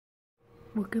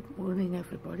Well, good morning,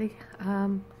 everybody.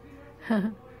 I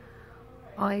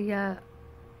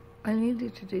I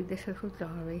needed to do this little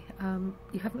diary.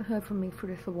 You haven't heard from me for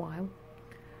a little while.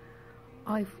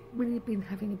 I've really been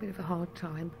having a bit of a hard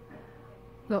time.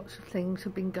 Lots of things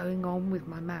have been going on with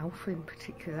my mouth in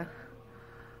particular.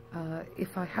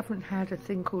 If I haven't had a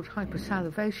thing called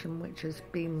hypersalivation, which has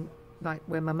been like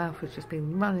where my mouth has just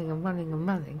been running and running and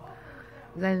running,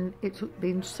 then it's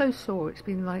been so sore, it's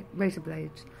been like razor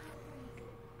blades.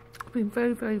 It's been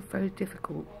very, very, very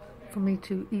difficult for me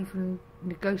to even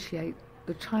negotiate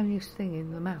the tiniest thing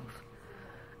in the mouth.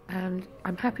 And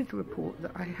I'm happy to report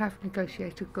that I have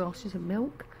negotiated glasses of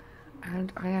milk,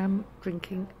 and I am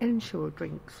drinking Ensure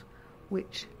drinks,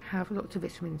 which have lots of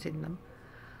vitamins in them.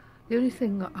 The only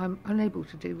thing that I'm unable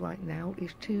to do right now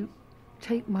is to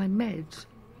take my meds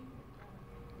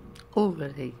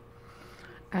orally,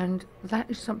 and that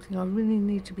is something I really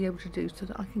need to be able to do so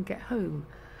that I can get home.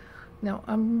 Now,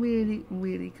 I'm really,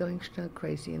 really going stir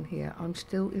crazy in here. I'm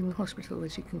still in the hospital,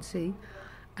 as you can see,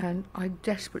 and I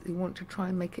desperately want to try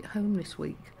and make it home this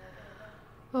week.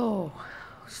 Oh,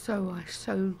 I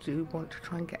so do want to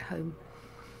try and get home.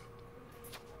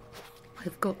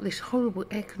 I've got this horrible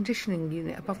air conditioning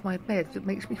unit above my bed that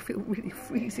makes me feel really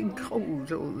freezing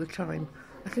cold all the time.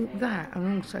 I think that,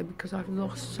 and also because I've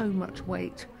lost so much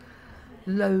weight,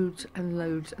 loads and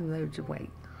loads and loads of weight.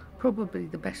 Probably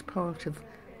the best part of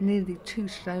nearly 2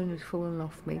 stone has fallen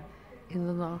off me in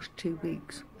the last 2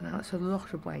 weeks. Now that's a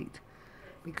lot of weight,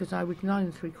 because I was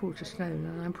 9 3/4 stone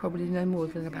and I'm probably no more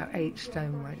than about 8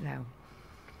 stone right now.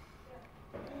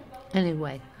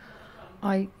 Anyway,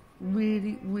 I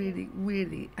really, really,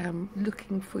 really am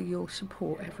looking for your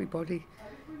support, everybody.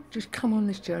 Just come on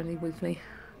this journey with me.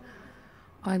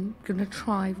 I'm going to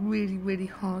try really, really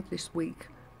hard this week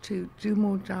to do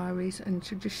more diaries and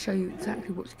to just show you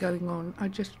exactly what's going on. I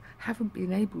just haven't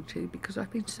been able to because I've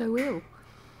been so ill.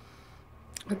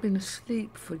 I've been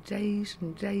asleep for days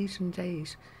and days and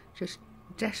days, just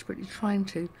desperately trying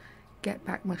to get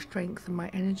back my strength and my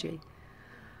energy,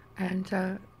 and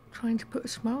trying to put a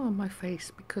smile on my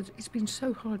face because it's been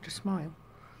so hard to smile.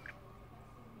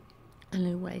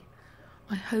 Anyway,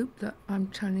 I hope that I'm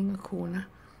turning a corner,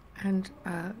 and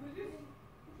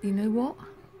you know what?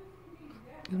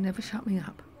 You'll never shut me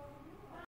up.